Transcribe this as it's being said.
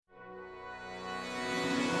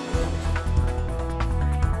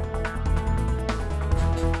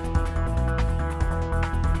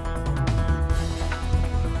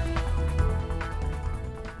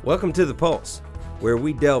Welcome to The Pulse, where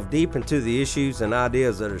we delve deep into the issues and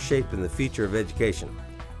ideas that are shaping the future of education.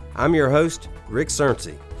 I'm your host, Rick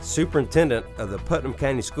Cernsey, Superintendent of the Putnam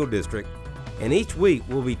County School District, and each week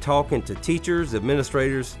we'll be talking to teachers,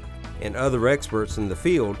 administrators, and other experts in the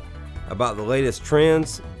field about the latest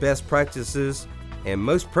trends, best practices, and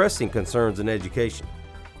most pressing concerns in education.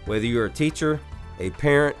 Whether you're a teacher, a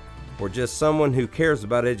parent, or just someone who cares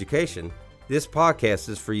about education, this podcast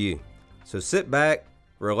is for you. So sit back,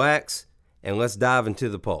 relax, and let's dive into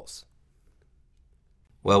the pulse.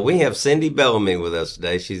 Well, we have Cindy Bellamy with us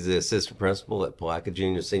today. She's the assistant principal at Palatka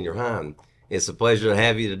Junior Senior High. It's a pleasure to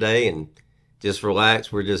have you today, and just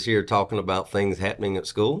relax. We're just here talking about things happening at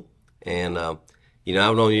school. And, I've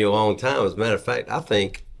known you a long time. As a matter of fact, I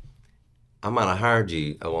think I might have hired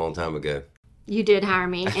you a long time ago. You did hire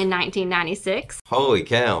me in 1996. Holy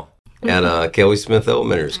cow. At Kelly Smith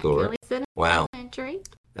Elementary School, right? Kelly Smith Wow. Elementary.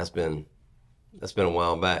 That's been a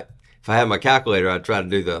while back. If I had my calculator, I'd try to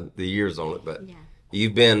do the years on it. But yeah.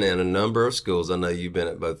 You've been in a number of schools. I know you've been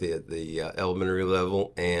at both the elementary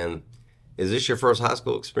level. And is this your first high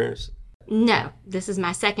school experience? No, this is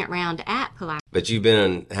my second round at Palatka. But you've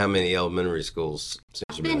been in how many elementary schools since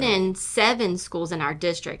I've been in 7 schools in our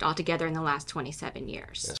district altogether in the last 27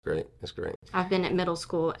 years. That's great. That's great. I've been at middle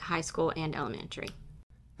school, high school, and elementary.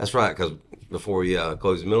 That's right, because before we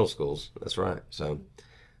closed middle schools, that's right. So,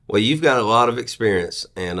 well, you've got a lot of experience,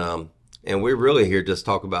 and we're really here just to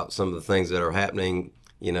talk about some of the things that are happening,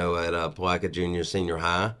 at Palatka Junior Senior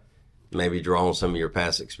High, maybe draw on some of your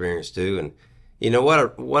past experience too. And what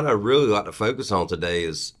I really like to focus on today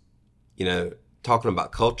is, talking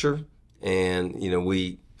about culture, and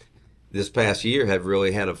we this past year have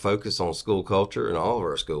really had a focus on school culture in all of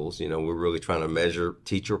our schools. We're really trying to measure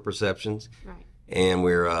teacher perceptions. Right. And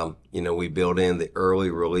we're, we build in the early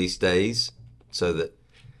release days so that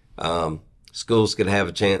schools could have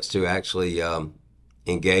a chance to actually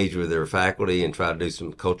engage with their faculty and try to do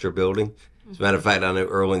some culture building. As a matter of fact, I know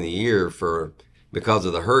early in the year, because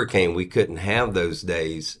of the hurricane, we couldn't have those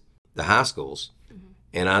days, the high schools. Mm-hmm.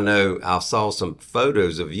 And I know I saw some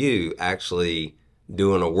photos of you actually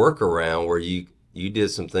doing a workaround where you did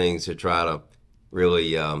some things to try to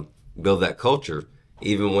really build that culture,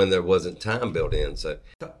 even when there wasn't time built in. So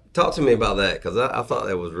talk to me about that, because I thought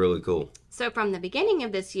that was really cool. So from the beginning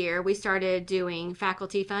of this year, we started doing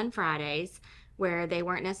Faculty Fun Fridays, where they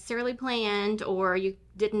weren't necessarily planned or you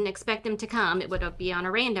didn't expect them to come. It would be on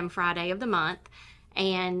a random Friday of the month.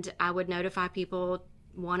 And I would notify people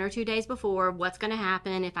 1 or 2 days before what's going to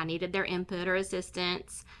happen if I needed their input or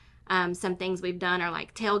assistance. Some things we've done are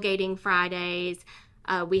like tailgating Fridays.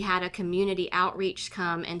 We had a community outreach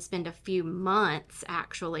come and spend a few months,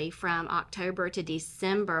 actually, from October to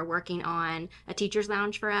December working on a teacher's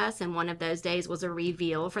lounge for us. And one of those days was a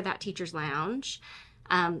reveal for that teacher's lounge,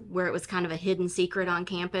 where it was kind of a hidden secret on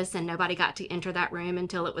campus and nobody got to enter that room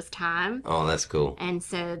until it was time. Oh, that's cool. And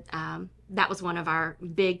so that was one of our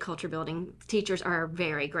big culture building. Teachers are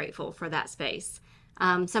very grateful for that space.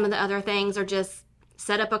 Some of the other things are just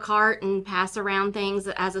set up a cart and pass around things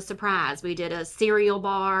as a surprise. We did a cereal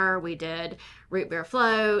bar. We did root beer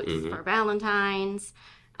floats for Valentine's.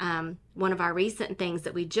 One of our recent things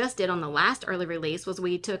that we just did on the last early release was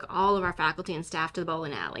we took all of our faculty and staff to the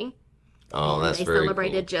bowling alley. Oh, that's very cool. They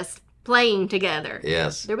celebrated just playing together.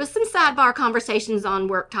 Yes. There was some sidebar conversations on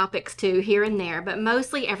work topics too, here and there, but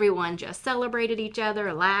mostly everyone just celebrated each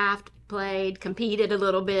other, laughed, played, competed a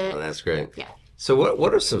little bit. Oh, that's great. Yeah. So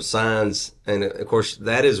what are some signs, and of course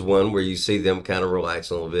that is one where you see them kind of relax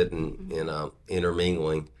a little bit and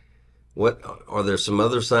intermingling. What are there some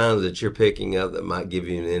other signs that you're picking up that might give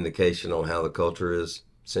you an indication on how the culture is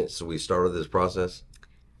since we started this process?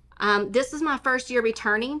 This is my first year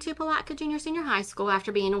returning to Palatka Junior Senior High School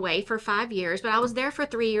after being away for 5 years, but I was there for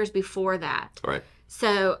 3 years before that. Right.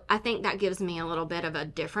 So I think that gives me a little bit of a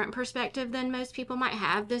different perspective than most people might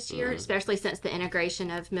have this year, especially since the integration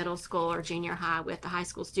of middle school or junior high with the high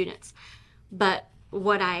school students. But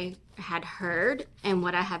what I had heard and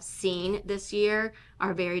what I have seen this year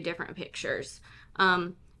are very different pictures.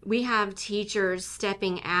 We have teachers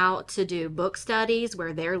stepping out to do book studies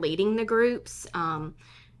where they're leading the groups.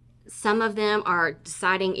 Some of them are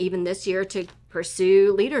deciding even this year to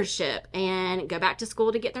pursue leadership and go back to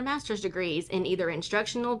school to get their master's degrees in either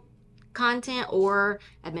instructional content or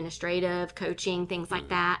administrative, coaching, things like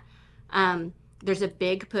that. There's a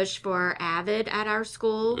big push for AVID at our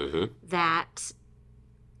school that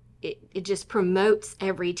it just promotes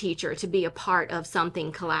every teacher to be a part of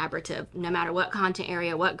something collaborative, no matter what content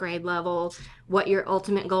area, what grade level, what your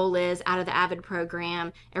ultimate goal is out of the AVID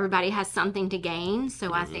program. Everybody has something to gain.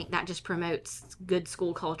 So I think that just promotes good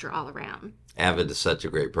school culture all around. AVID is such a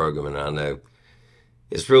great program, and I know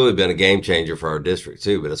it's really been a game changer for our district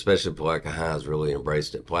too, but especially Palaca High has really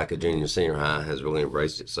embraced it. Palaca Junior Senior High has really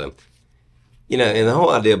embraced it. So, and the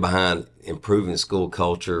whole idea behind improving school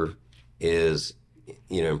culture is,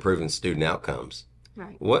 improving student outcomes.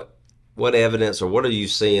 Right. What evidence or what are you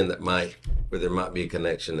seeing where there might be a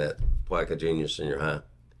connection at Palaca Junior Senior High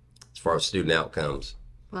as far as student outcomes?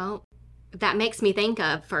 Well, that makes me think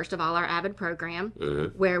of, first of all, our AVID program,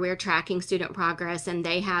 where we're tracking student progress, and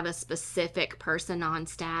they have a specific person on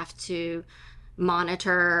staff to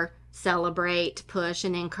monitor, celebrate, push,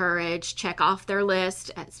 and encourage, check off their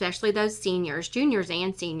list, especially those seniors, juniors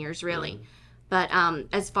and seniors, really. But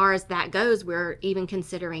as far as that goes, we're even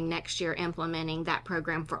considering next year implementing that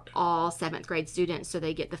program for all 7th grade students so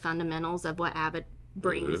they get the fundamentals of what AVID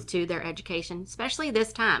brings to their education, especially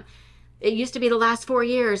this time. It used to be the last 4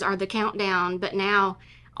 years are the countdown, but now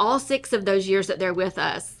all 6 of those years that they're with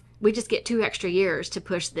us, we just get 2 extra years to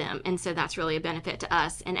push them. And so that's really a benefit to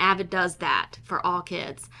us. And AVID does that for all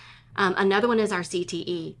kids. Another one is our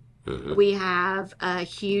CTE. We have a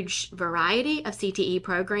huge variety of CTE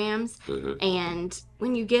programs. And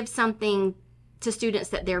when you give something to students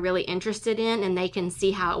that they're really interested in and they can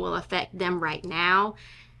see how it will affect them right now,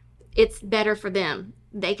 it's better for them.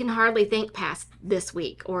 They can hardly think past this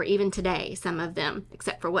week or even today, some of them,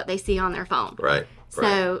 except for what they see on their phone. Right.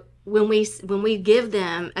 So when we give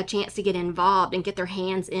them a chance to get involved and get their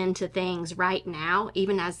hands into things right now,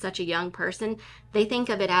 even as such a young person, they think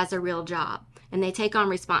of it as a real job and they take on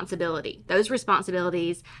responsibility. Those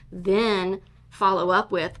responsibilities then follow up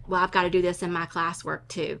with, well, I've got to do this in my classwork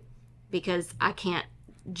too, because I can't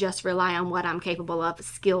just rely on what I'm capable of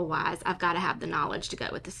skill-wise. I've got to have the knowledge to go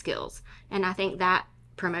with the skills. And I think that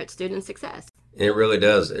promotes student success. It really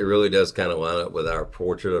does. It really does kind of line up with our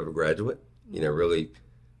portrait of a graduate, really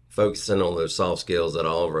focusing on those soft skills that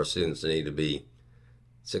all of our students need to be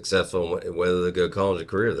successful. Whether they go to college or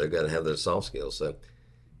career, they've got to have those soft skills. So,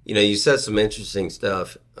 you said some interesting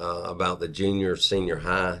stuff about the junior, senior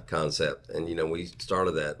high concept. And, we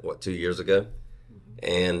started that, 2 years ago?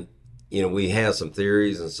 And, we have some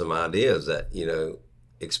theories and some ideas that,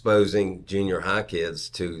 exposing junior high kids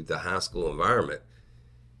to the high school environment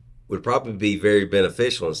would probably be very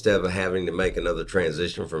beneficial instead of having to make another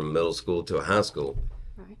transition from middle school to a high school.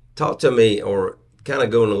 Right. Talk to me, or kind of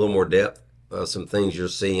go in a little more depth, some things you're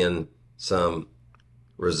seeing, some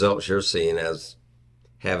results you're seeing as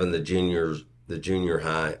having the junior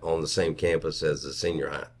high on the same campus as the senior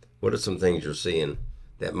high. What are some things you're seeing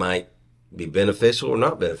that might be beneficial or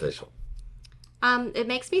not beneficial? It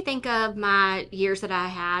makes me think of my years that I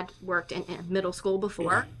had worked in middle school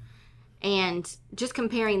before. And just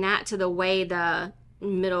comparing that to the way the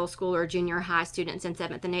middle school or junior high students in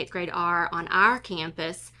 7th and 8th grade are on our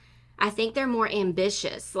campus, I think they're more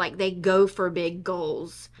ambitious. Like they go for big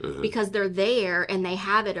goals because they're there and they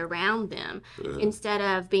have it around them instead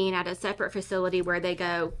of being at a separate facility where they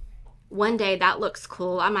go, one day that looks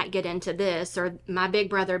cool, I might get into this, or my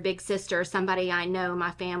big brother, big sister, somebody I know,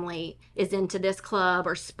 my family is into this club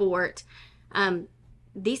or sport.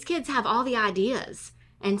 These kids have all the ideas.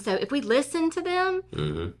 And so if we listen to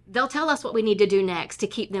them, they'll tell us what we need to do next to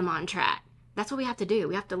keep them on track. That's what we have to do.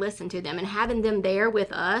 We have to listen to them. And having them there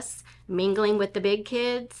with us, mingling with the big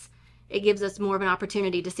kids, it gives us more of an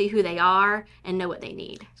opportunity to see who they are and know what they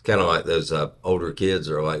need. It's kind of like those older kids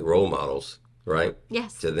are like role models, right?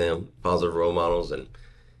 Yes. To them, positive role models. And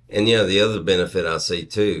the other benefit I see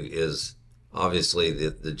too is obviously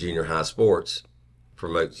the junior high sports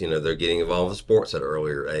promotes, they're getting involved in sports at an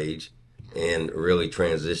earlier age and really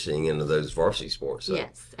transitioning into those varsity sports. So.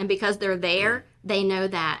 Yes, and because they're there, they know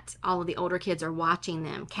that all of the older kids are watching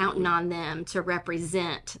them, counting on them to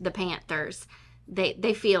represent the Panthers.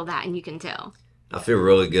 They feel that, and you can tell. I feel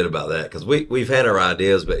really good about that because we've had our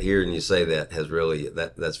ideas, but hearing you say that has really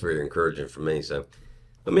that's very encouraging for me. So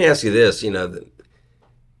let me ask you this: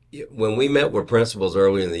 when we met with principals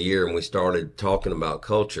early in the year and we started talking about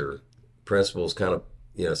culture, principals kind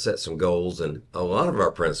of set some goals, and a lot of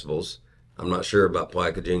our principals, I'm not sure about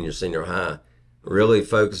Palaca Junior Senior High, really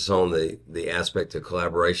focus on the aspect of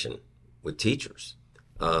collaboration with teachers,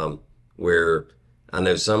 where I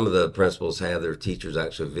know some of the principals have their teachers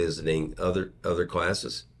actually visiting other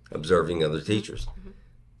classes, observing other teachers.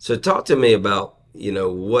 So talk to me about,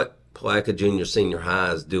 what Palaca Junior Senior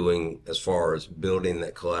High is doing as far as building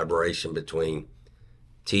that collaboration between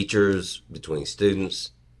teachers, between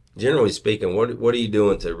students, Generally speaking, what are you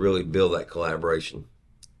doing to really build that collaboration?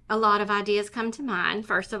 A lot of ideas come to mind.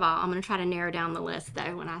 First of all, I'm going to try to narrow down the list,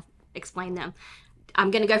 though, when I explain them.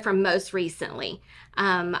 I'm going to go from most recently.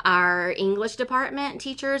 Our English department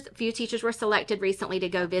teachers, a few teachers were selected recently to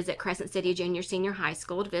go visit Crescent City Junior Senior High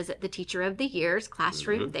School to visit the Teacher of the Year's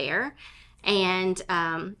classroom there. And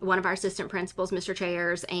one of our assistant principals, Mr.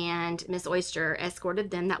 Chairs, and Miss Oyster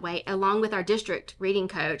escorted them that way, along with our district reading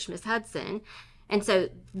coach, Miss Hudson. And so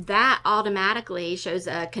that automatically shows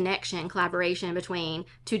a connection, collaboration between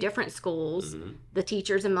two different schools, the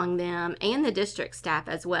teachers among them, and the district staff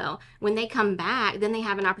as well. When they come back, then they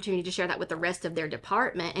have an opportunity to share that with the rest of their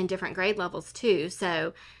department and different grade levels too.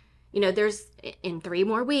 So, there's in 3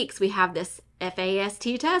 more weeks, we have this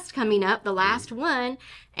FAST test coming up, the last one,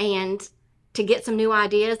 and to get some new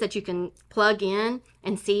ideas that you can plug in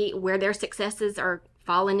and see where their successes are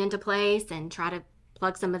falling into place and try to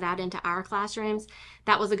plug some of that into our classrooms.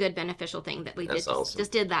 That was a good beneficial thing that we did. Awesome.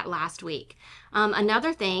 Just did that last week.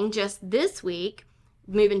 Another thing just this week,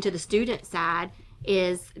 moving to the student side,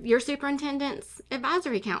 is your superintendent's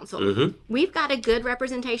advisory council. We've got a good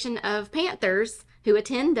representation of Panthers who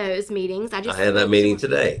attend those meetings. I had that meeting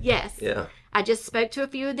today. Yes. Yeah. I just spoke to a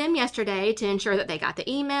few of them yesterday to ensure that they got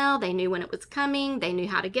the email, they knew when it was coming, they knew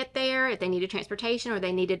how to get there, if they needed transportation or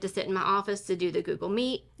they needed to sit in my office to do the Google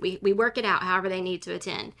Meet. We work it out however they need to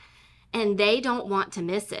attend. And they don't want to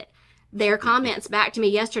miss it. Their comments back to me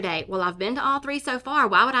yesterday, well, I've been to all 3 so far.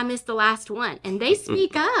 Why would I miss the last one? And they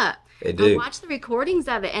speak up. They do. I watched the recordings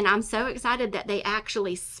of it, and I'm so excited that they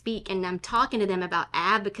actually speak, and I'm talking to them about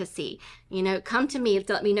advocacy. Come to me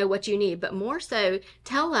to let me know what you need, but more so,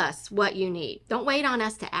 tell us what you need. Don't wait on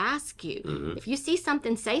us to ask you. If you see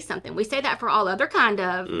something, say something. We say that for all other kind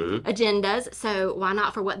of agendas, so why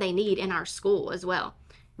not for what they need in our school as well?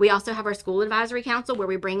 We also have our school advisory council where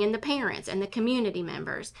we bring in the parents and the community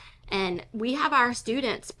members. And we have our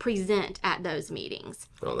students present at those meetings.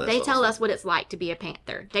 They tell us what it's like to be a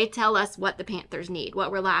Panther. They tell us what the Panthers need, what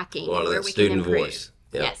we're lacking, and where we can improve. Voice.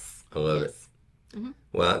 Yep. Yes. I love it.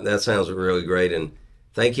 Well, that sounds really great. And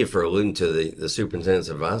thank you for alluding to the Superintendent's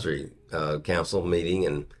Advisory Council meeting.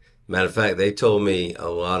 And matter of fact, they told me a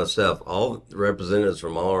lot of stuff. All the representatives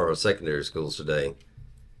from all our secondary schools today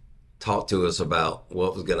talked to us about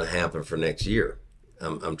what was going to happen for next year.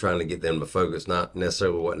 I'm trying to get them to focus not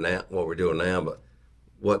necessarily what we're doing now, but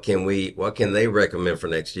what can they recommend for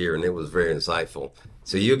next year, and it was very insightful.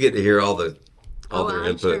 So you'll get to hear all their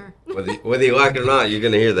input, sure. whether you like it or not. You're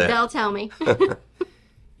going to hear that. They'll tell me.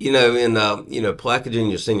 Palatka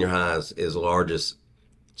Junior Senior High is the largest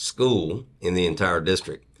school in the entire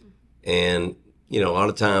district, and a lot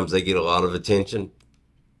of times they get a lot of attention,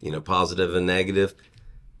 positive and negative.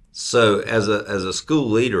 So as a school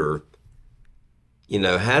leader,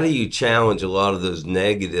 how do you challenge a lot of those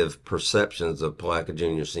negative perceptions of Palatka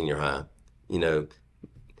Junior Senior High?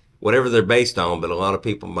 Whatever they're based on, but a lot of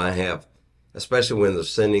people might have, especially when they're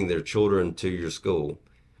sending their children to your school,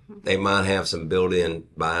 they might have some built-in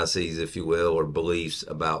biases, if you will, or beliefs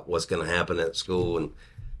about what's going to happen at school. And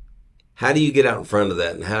how do you get out in front of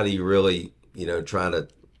that? And how do you really, try to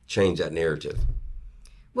change that narrative?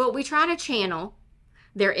 Well, we try to channel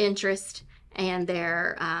their interest and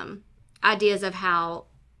their ideas of how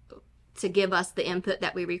to give us the input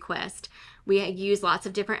that we request. We use lots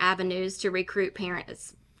of different avenues to recruit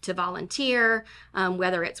parents to volunteer,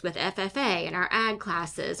 whether it's with FFA and our ag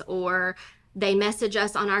classes, or they message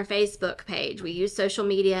us on our Facebook page. We use social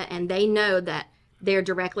media, and they know that they're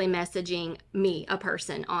directly messaging me, a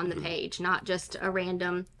person on the page, not just a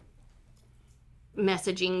random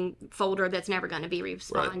messaging folder that's never going to be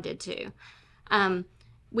responded to.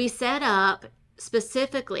 We set up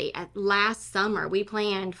specifically last summer, we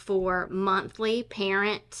planned for monthly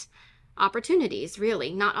parent opportunities,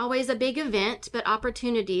 really. Not always a big event, but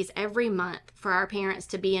opportunities every month for our parents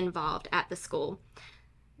to be involved at the school.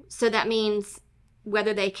 So that means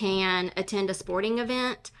whether they can attend a sporting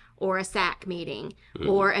event or a SAC meeting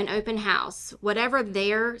or an open house, whatever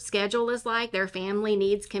their schedule is like, their family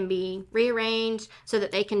needs can be rearranged so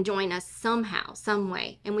that they can join us somehow, some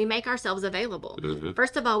way, and we make ourselves available.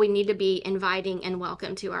 First of all, we need to be inviting and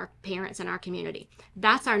welcome to our parents and our community.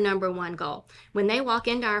 That's our number one goal. When they walk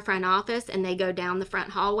into our front office and they go down the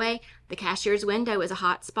front hallway, the cashier's window is a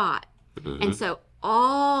hot spot. And so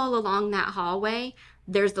all along that hallway,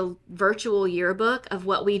 there's the virtual yearbook of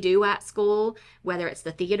what we do at school, whether it's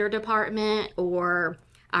the theater department or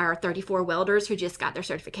our 34 welders who just got their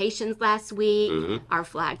certifications last week, our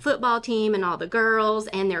flag football team and all the girls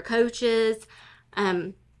and their coaches.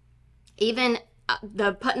 Even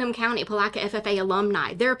the Putnam County Palaca FFA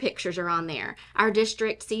alumni, their pictures are on there. Our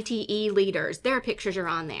district CTE leaders, their pictures are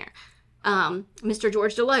on there. Mr.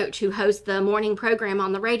 George Deloach, who hosts the morning program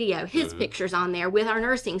on the radio, his pictures on there with our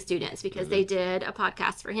nursing students because they did a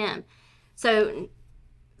podcast for him. So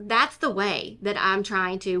that's the way that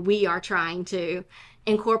we are trying to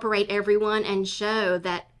incorporate everyone and show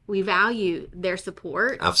that we value their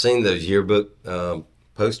support. I've seen those yearbook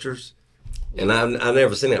posters, and I've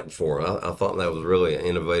never seen that before. I thought that was really an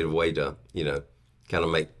innovative way to, kind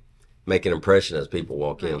of make an impression as people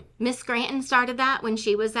walk in. Miss Scranton started that when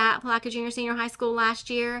she was at Palaca Junior Senior High School last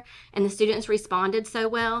year, and the students responded so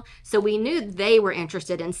well. So we knew they were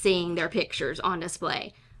interested in seeing their pictures on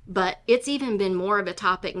display. But it's even been more of a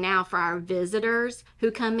topic now for our visitors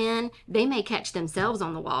who come in. They may catch themselves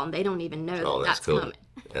on the wall, and they don't even know that's cool. coming.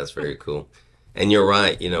 That's very cool. And you're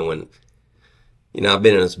right. When I've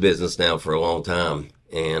been in this business now for a long time,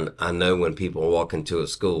 and I know when people walk into a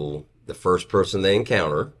school, the first person they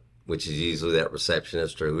encounter, which is usually that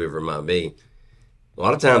receptionist or whoever it might be, a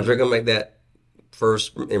lot of times they're going to make that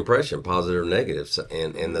first impression, positive or negative.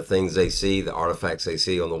 And the things they see, the artifacts they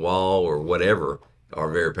see on the wall or whatever, are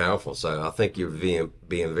very powerful. So I think you're being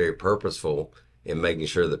very purposeful in making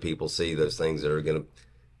sure that people see those things that are going to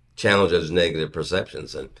challenge those negative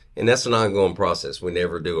perceptions. And that's an ongoing process. We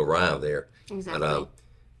never do arrive there. Exactly. But,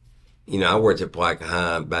 I worked at Palaca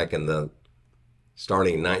High back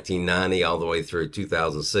starting in 1990 all the way through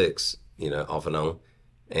 2006, off and on.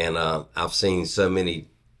 And I've seen so many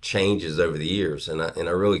changes over the years. And I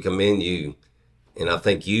really commend you. And I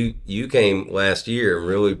think you came last year and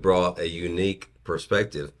really brought a unique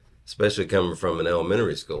perspective, especially coming from an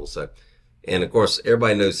elementary school. So, and of course,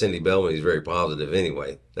 everybody knows Cindy Bellamy is very positive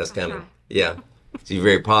anyway. That's kind of, she's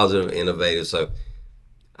very positive, innovative. So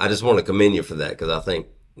I just want to commend you for that, because I think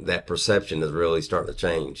that perception is really starting to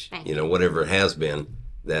change. Whatever it has been,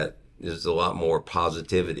 that there's a lot more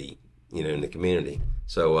positivity, in the community.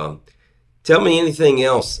 So tell me anything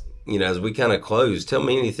else, as we kind of close, tell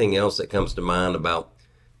me anything else that comes to mind about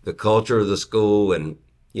the culture of the school and,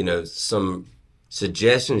 some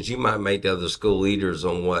suggestions you might make to other school leaders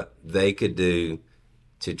on what they could do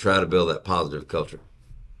to try to build that positive culture.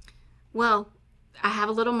 Well, I have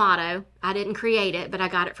a little motto. I didn't create it, but I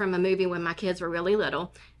got it from a movie when my kids were really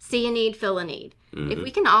little. See a need, fill a need. Mm-hmm. If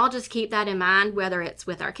we can all just keep that in mind, whether it's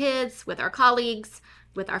with our kids, with our colleagues,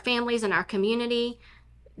 with our families and our community,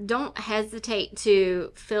 don't hesitate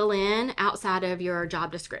to fill in outside of your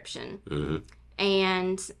job description. Mm-hmm.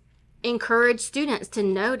 And encourage students to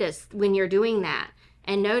notice when you're doing that,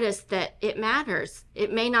 and notice that it matters.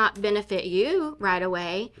 It may not benefit you right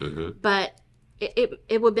away, but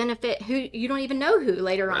it will benefit who you don't even know who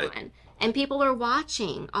later on. And people are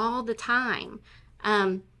watching all the time.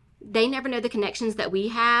 They never know the connections that we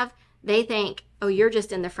have. They think, oh, you're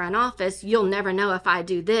just in the front office. You'll never know if I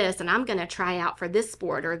do this, and I'm going to try out for this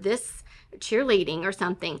sport or this cheerleading or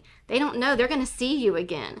something. They don't know. They're going to see you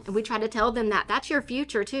again. And we try to tell them that that's your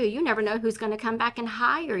future too. You never know who's going to come back and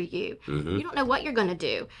hire you. You don't know what you're going to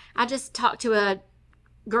do. I just talked to a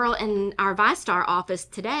girl in our ViStar office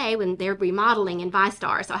today when they're remodeling in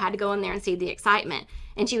ViStar. So I had to go in there and see the excitement.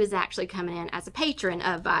 And she was actually coming in as a patron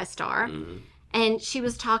of ViStar. And she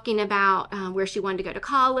was talking about where she wanted to go to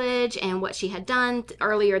college and what she had done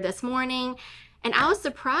earlier this morning. And I was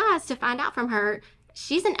surprised to find out from her,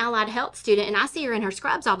 she's an allied health student, and I see her in her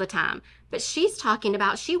scrubs all the time. But she's talking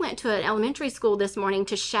about she went to an elementary school this morning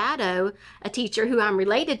to shadow a teacher who I'm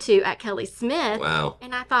related to at Kelly Smith. Wow.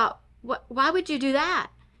 And I thought, why would you do that?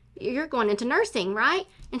 You're going into nursing, right?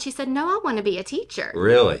 And she said, no, I want to be a teacher.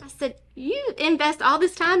 Really? I said, you invest all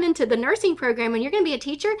this time into the nursing program and you're going to be a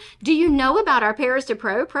teacher? Do you know about our Paris to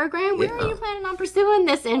Pro program? Where are you planning on pursuing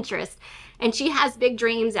this interest? And she has big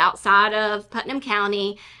dreams outside of Putnam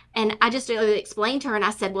County. And I just really explained to her, and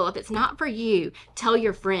I said, well, if it's not for you, tell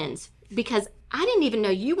your friends, because I didn't even know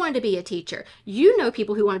you wanted to be a teacher. You know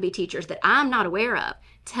people who want to be teachers that I'm not aware of.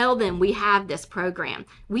 Tell them we have this program.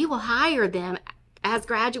 We will hire them as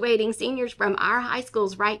graduating seniors from our high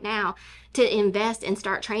schools right now to invest and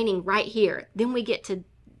start training right here. Then we get to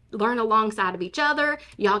learn alongside of each other.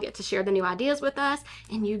 Y'all get to share the new ideas with us,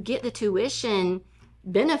 and you get the tuition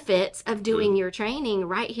benefits of doing your training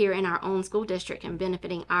right here in our own school district and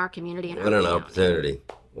benefiting our community and what our an county. Opportunity.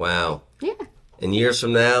 Wow. Yeah. And years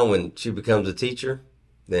from now, when she becomes a teacher,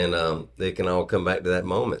 then they can all come back to that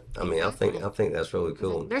moment. I mean, I think that's really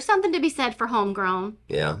cool. There's something to be said for homegrown.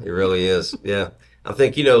 Yeah, it really is. Yeah. I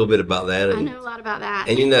think you know a little bit about that. And, I know a lot about that.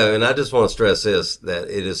 And and I just want to stress this, that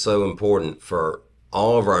it is so important for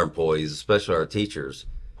all of our employees, especially our teachers,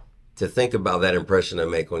 to think about that impression they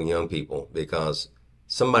make on young people, because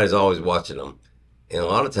somebody's always watching them. And a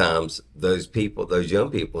lot of times, those young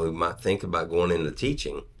people who might think about going into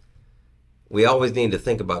teaching, we always need to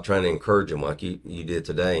think about trying to encourage them like you did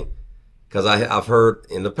today. Because I've heard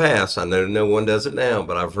in the past, I know no one does it now,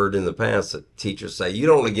 but I've heard in the past that teachers say, you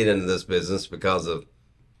don't want to get into this business because of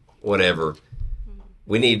whatever.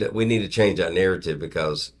 We need to change that narrative,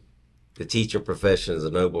 because the teaching profession is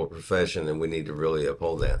a noble profession, and we need to really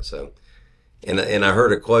uphold that. So, and I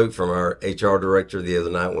heard a quote from our HR director the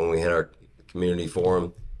other night when we had our community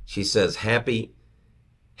forum. She says, happy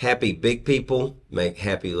big people make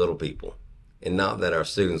happy little people. And not that our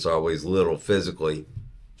students are always little physically,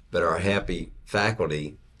 but our happy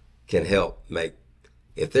faculty can help make,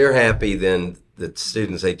 if they're happy, then the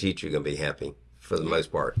students they teach are going to be happy for the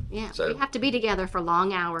most part. Yeah, so we have to be together for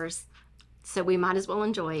long hours, so we might as well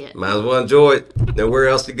enjoy it. Might as well enjoy it. Nowhere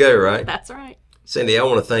else to go, right? That's right. Cindy, I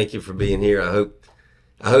want to thank you for being here. I hope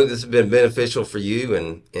this has been beneficial for you,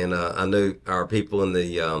 and I know our people in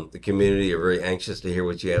the community are very anxious to hear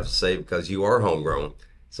what you have to say, because you are homegrown.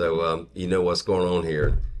 So you know what's going on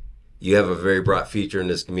here. You have a very bright future in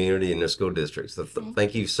this community and this school district. So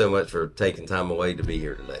thank you so much for taking time away to be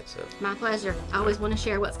here today. So my pleasure. I always want to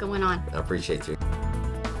share what's going on. I appreciate you.